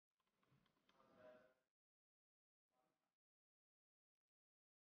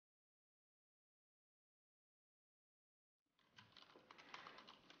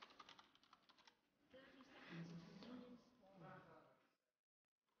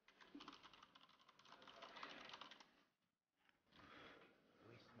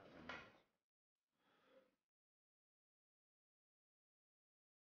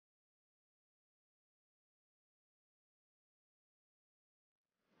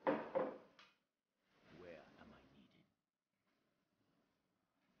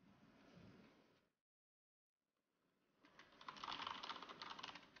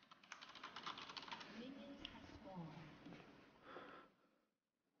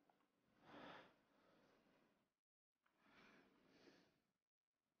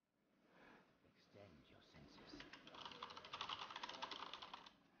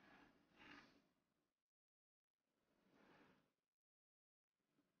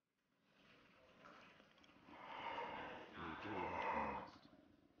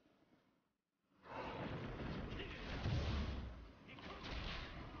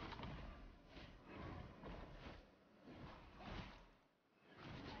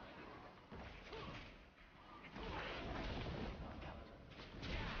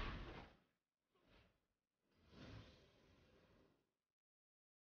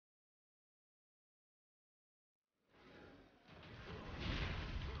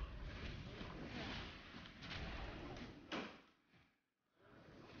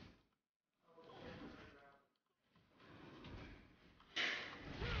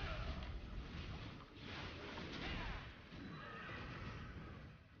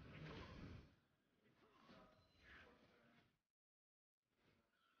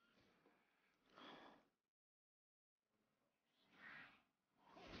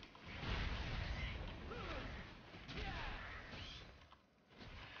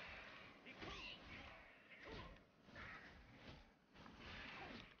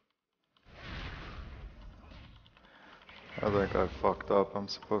I think I fucked up. I'm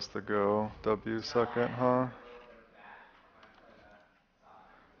supposed to go W second, huh?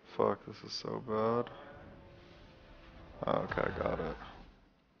 Fuck, this is so bad. Okay, got it.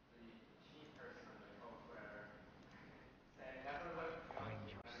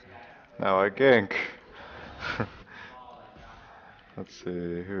 Now I gank. Let's see,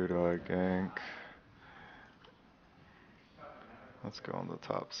 who do I gank? Let's go on the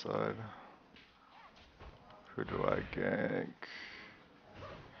top side. Who do I gank?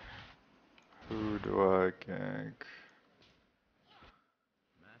 Who do I gank?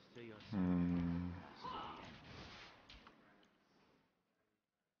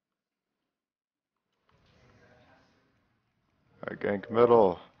 I gank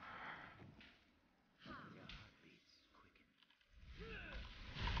middle.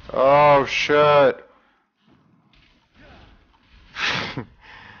 Oh shit!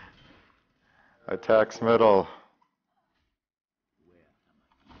 Attacks middle.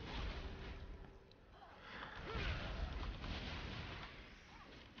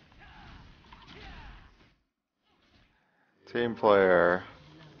 Team player.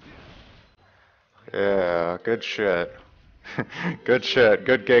 Yeah, good shit. Good shit.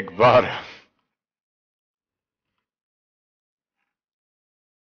 Good gig bottom.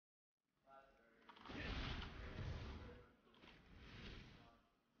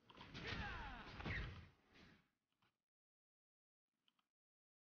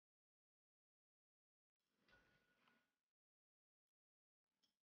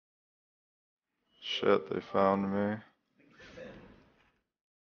 Shit, they found me.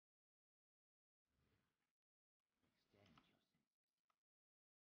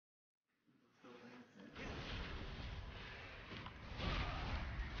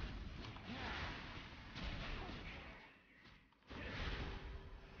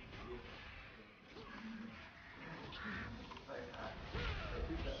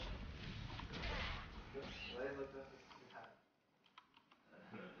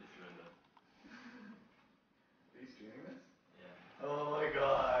 Oh my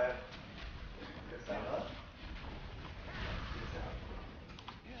god. Is sound up? Is sound?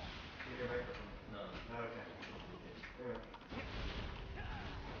 Need your microphone. No. Okay. Yeah.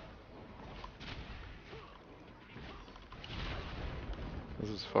 This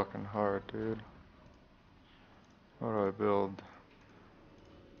is fucking hard, dude. What do I build?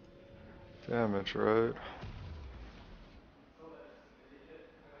 Damage, right?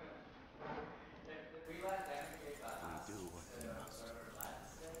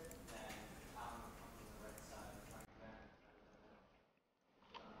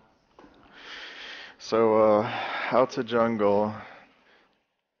 So, out to jungle.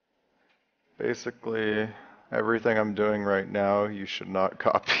 Basically, everything I'm doing right now, you should not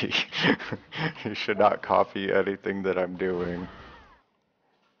copy. You should not copy anything that I'm doing.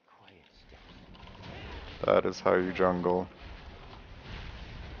 That is how you jungle.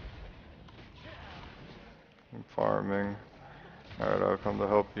 I'm farming. Alright, I'll come to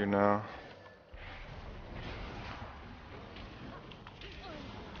help you now.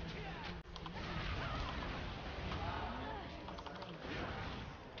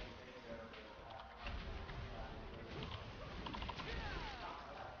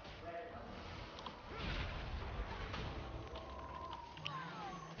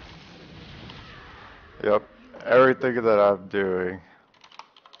 Yep, everything that I'm doing.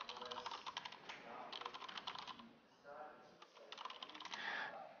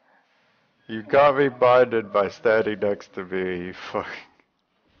 You got me binded by standing next to me, you fuck.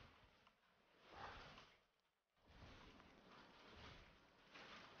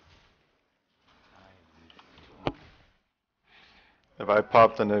 If I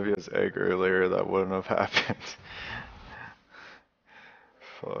popped Anivia's egg earlier, that wouldn't have happened.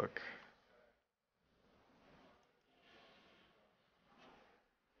 Fuck.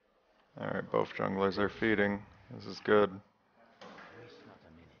 Alright, both junglers are feeding. This is good.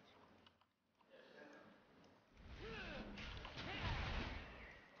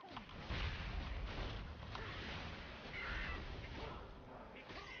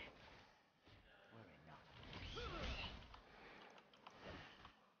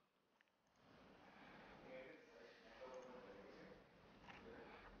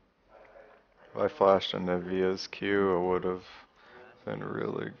 If I flashed Anivia's Q, it would have been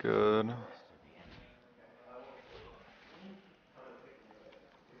really good.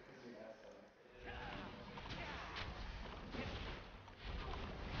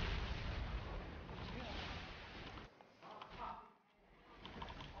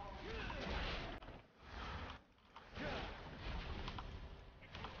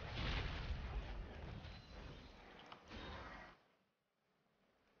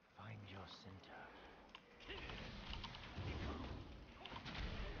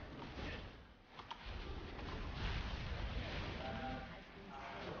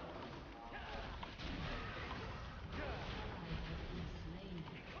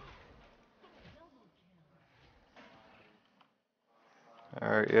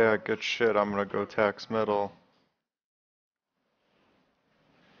 Alright, yeah, good shit. I'm gonna go tax metal.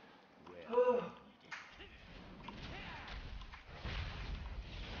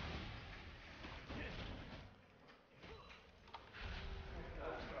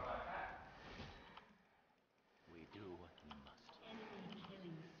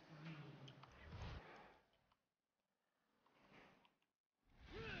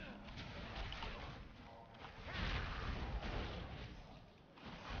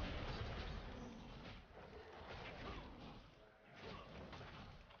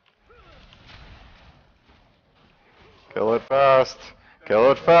 Kill it fast!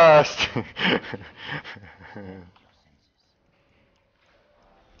 Kill it fast!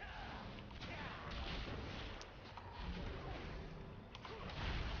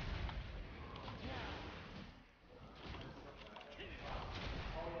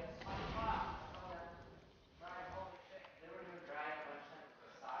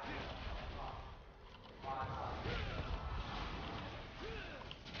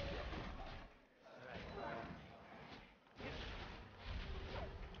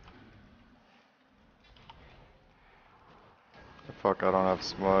 Fuck, I don't have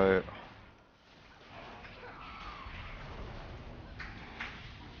smite.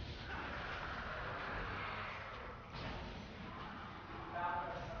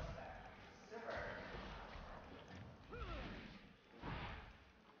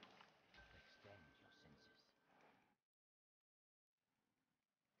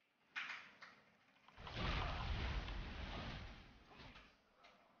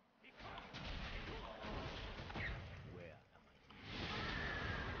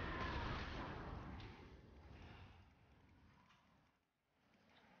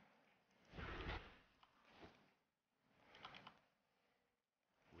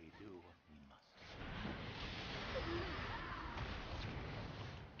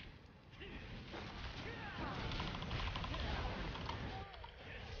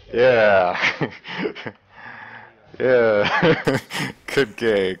 Yeah. Yeah. Good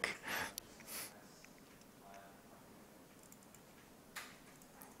gig.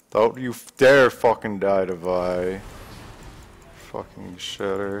 Don't you dare fucking die to Vi. Fucking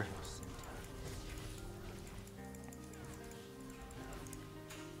shitter.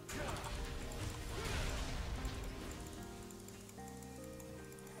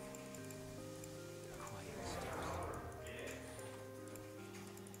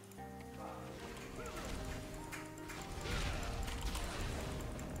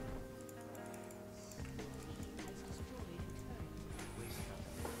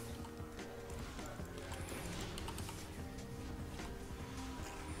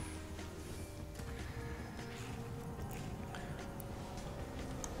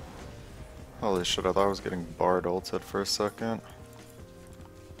 Holy shit, I thought I was getting Bard ulted for a second.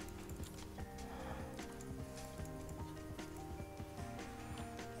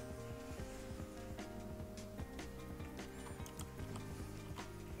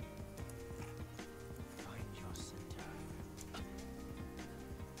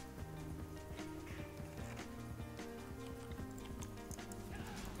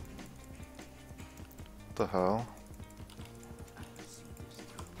 What the hell?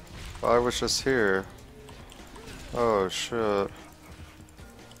 I was just here. Oh shit.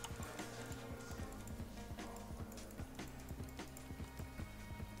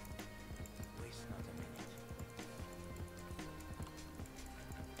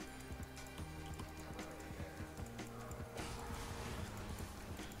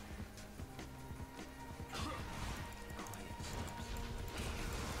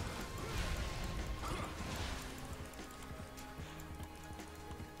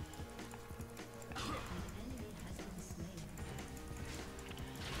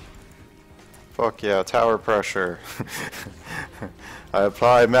 Fuck yeah, tower pressure. I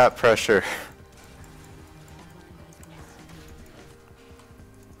apply map pressure.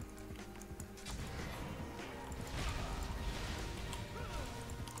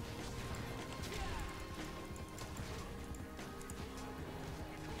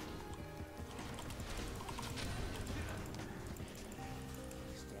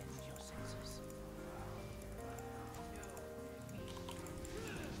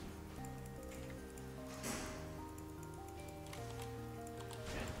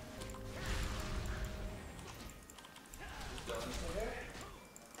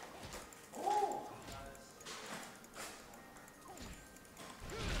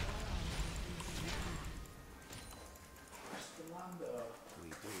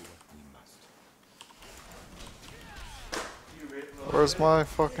 Where's my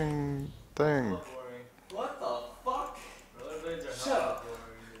fucking thing? What the fuck? Shut up.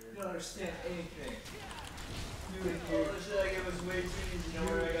 don't understand anything. All the shit I get was way too easy. You know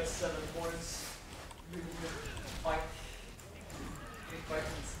where I got 7 points? Fight. Any fights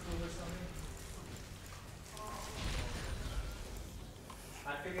in school or something? I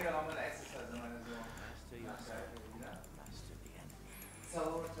figured out I'm gonna exercise in mine as well. Not bad, you know? It's a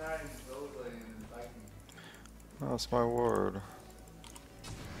long time rollerblading and biking. That's my word.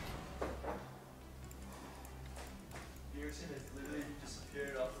 Dyrus has literally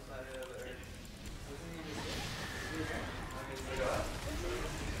disappeared off the planet of Earth. Wasn't he just here? Is he here? Okay, so go up.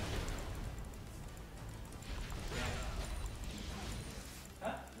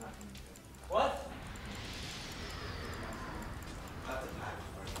 Huh? What? That's a pack.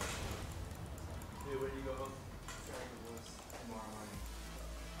 Dude, when you go home? Tomorrow morning.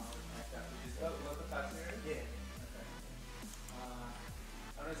 You want the fascinator? Yeah. Okay.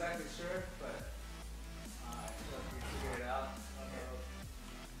 I'm not exactly sure, but I feel like we figured it out.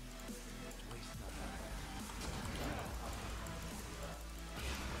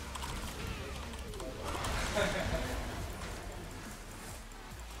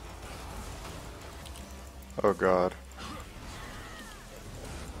 Oh god.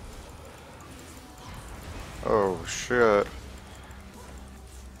 Oh shit.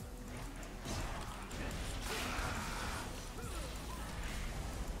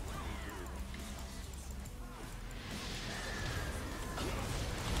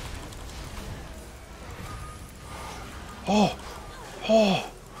 Oh!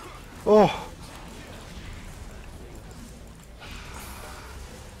 Oh! Oh!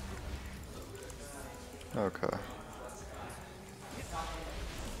 Okay.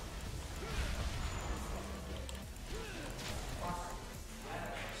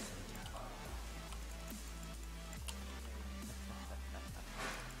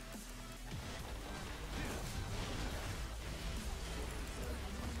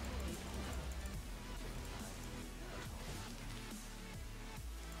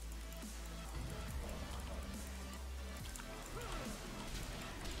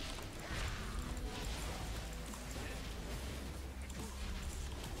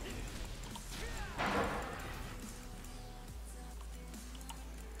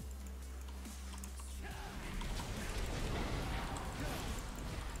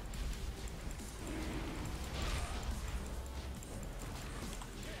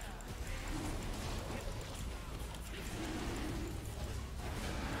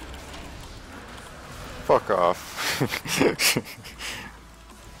 Fuck off.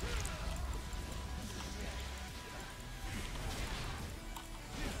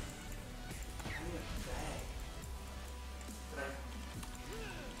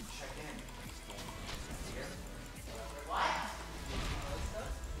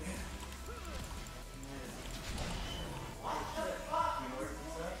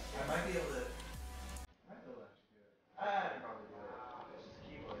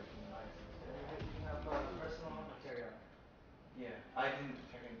 I didn't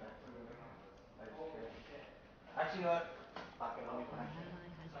check in back to over here. I just curious. Actually, you know what? Fuck it, let me connect it.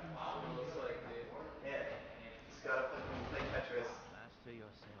 Yeah. Just gotta fucking play Tetris. Master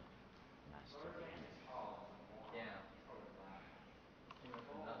yourself. Master the enemy. Yeah.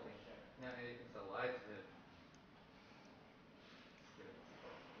 Nothing. Now anything's alive to him.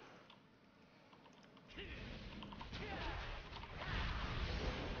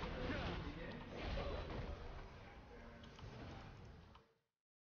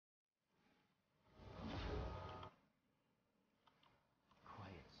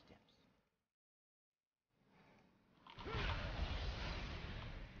 Quiet steps.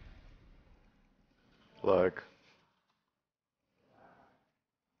 Like,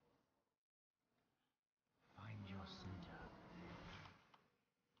 Find your center.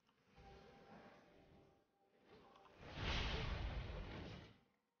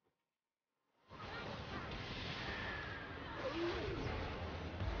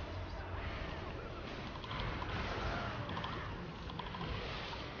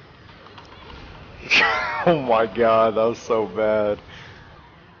 oh my god, that was so bad.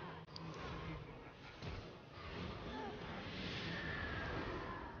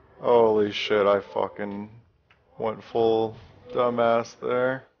 Holy shit, I fucking went full dumbass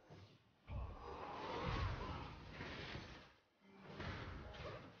there.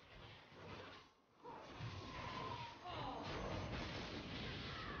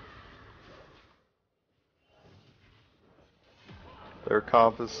 Their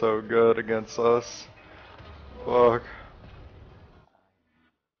comp is so good against us. Fuck.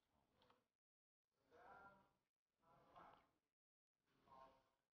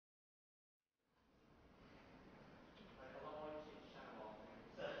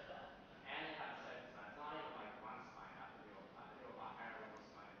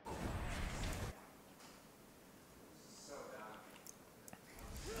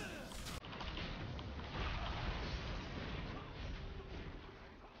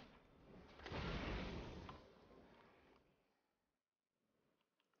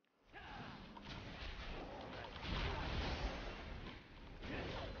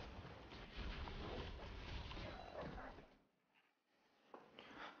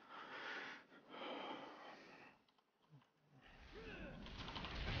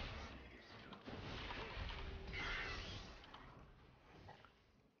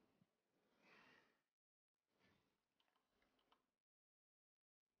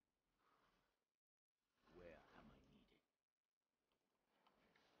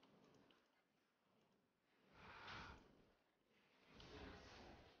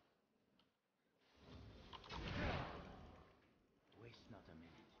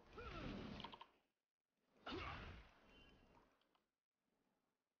 another minute. Extend your senses. Quiet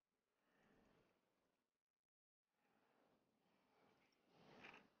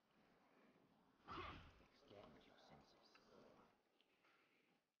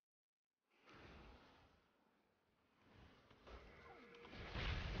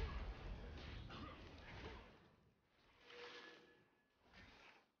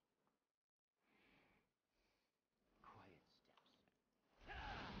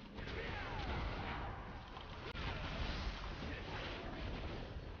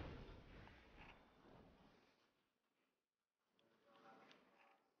steps.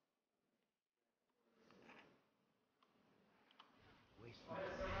 Waste Oh, not yeah,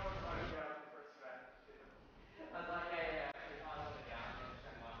 a someone minute. was talking about it on the first track, too. I was like, yeah, yeah, yeah. You're probably holding down, and then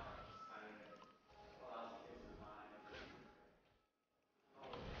turn left on each side of it. Allows you to take some time.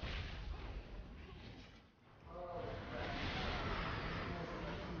 Oh, oh, crap. That's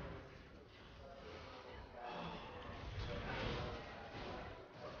a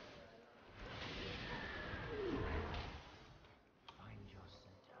little bad idea. Find your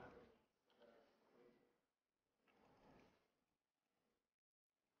center.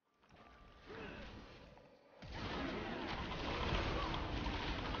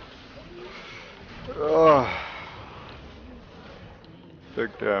 Ugh.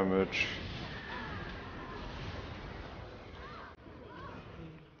 Big damage.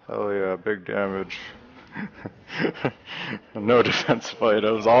 Hell yeah, big damage. No defense fight,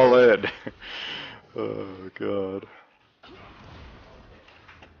 I was all in. Oh god.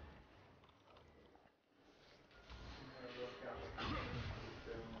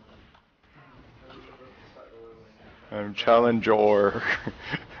 I'm challenger. I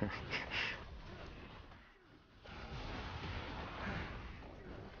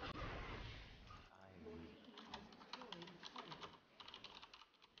need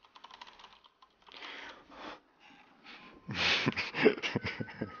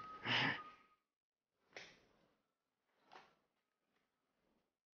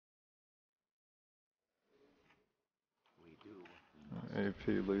we do what we must. AP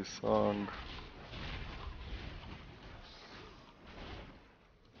Lee Song.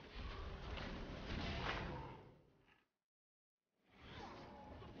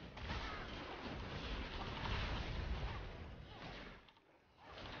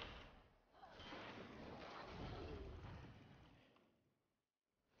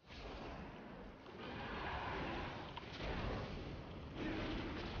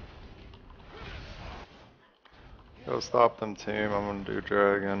 Go stop them, team. I'm gonna do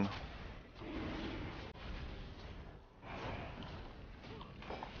dragon.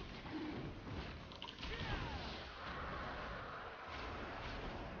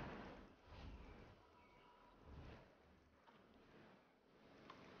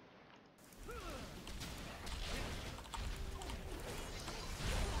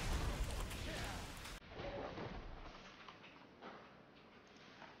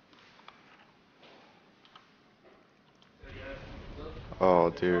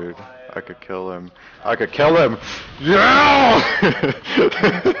 Oh, dude, I could kill him. I could kill him. Yeah!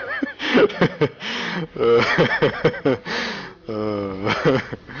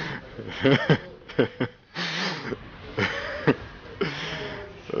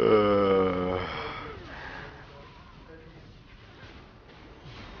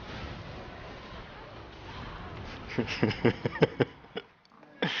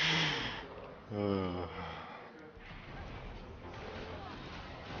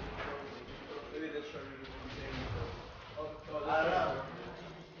 Maybe this shorter than what you say. Oh, no, this one's shorter.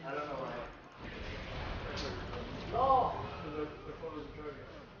 I don't know why. Oh! The phone wasn't charging.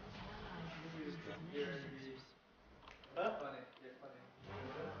 Extend your You're senses. funny. You're funny.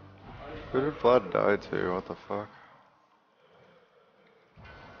 Who did Vlad die to? What the fuck?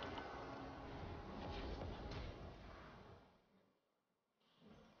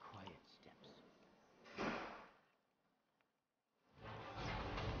 Quiet steps.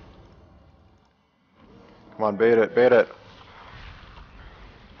 Come on, bait it, bait it.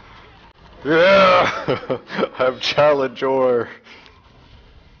 Yeah! I'm challenger.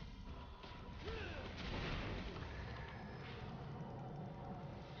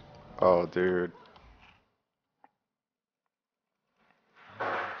 Oh, dude.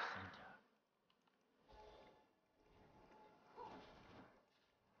 Find your center.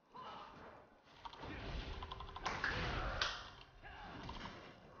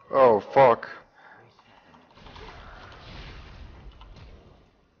 Oh, fuck. Waste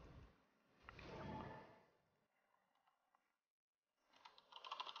not a minute.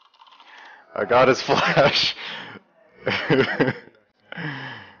 I got his flash.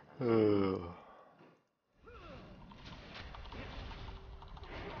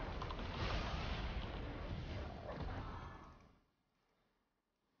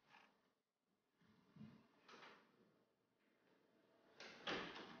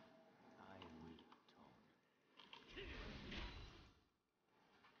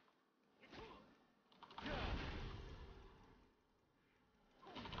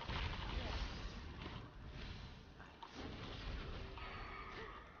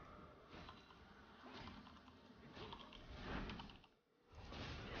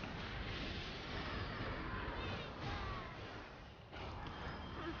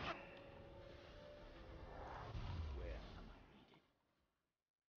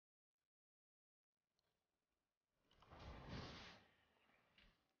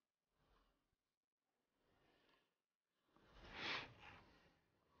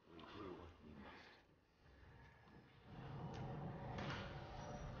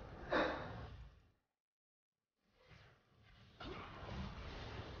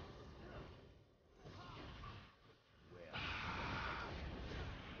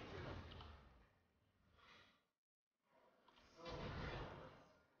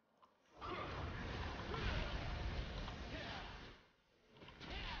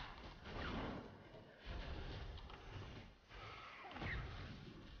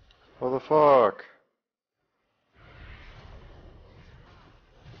 What the fuck?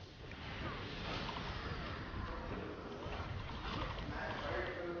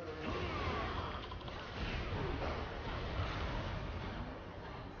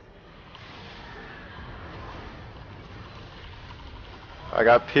 I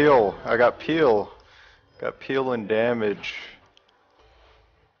got peel. I got peel. Got peel and damage.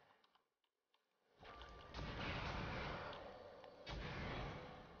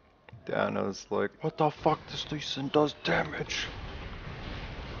 Dano's like, what the fuck? This Lee Sin does damage.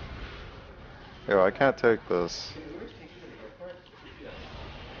 Yo, I can't take this.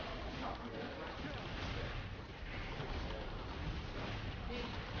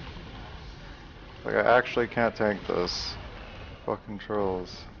 Like, I actually can't tank this. Fucking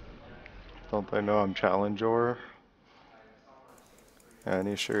trolls. Don't they know I'm Challenger? Yeah, I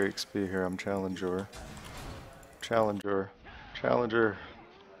need sure XP here. I'm Challenger. Challenger. Challenger.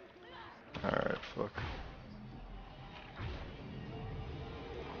 Alright, fuck.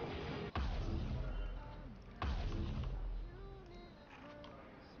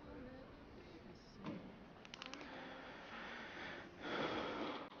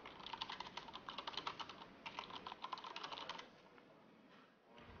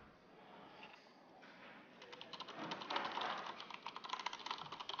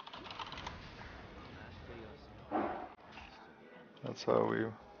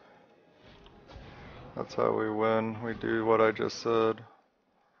 That's how we win. We do what I just said.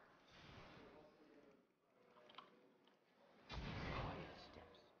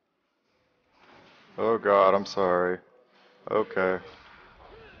 Oh god, I'm sorry. Okay.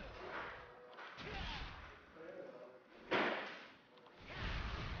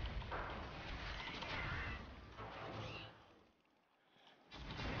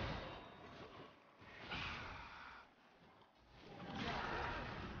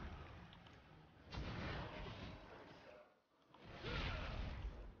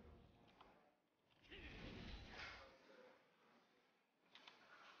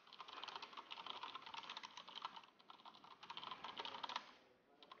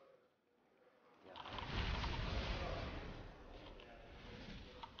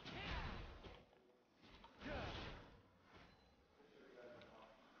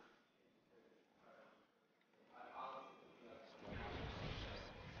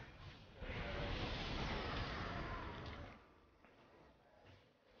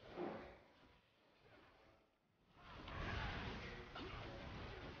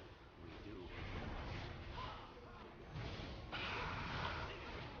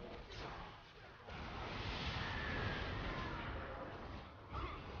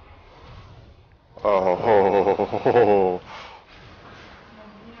 Oh.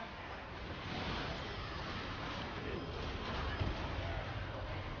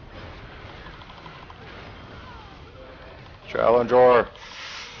 Challenger.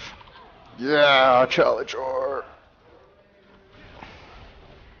 Yeah, Challenger.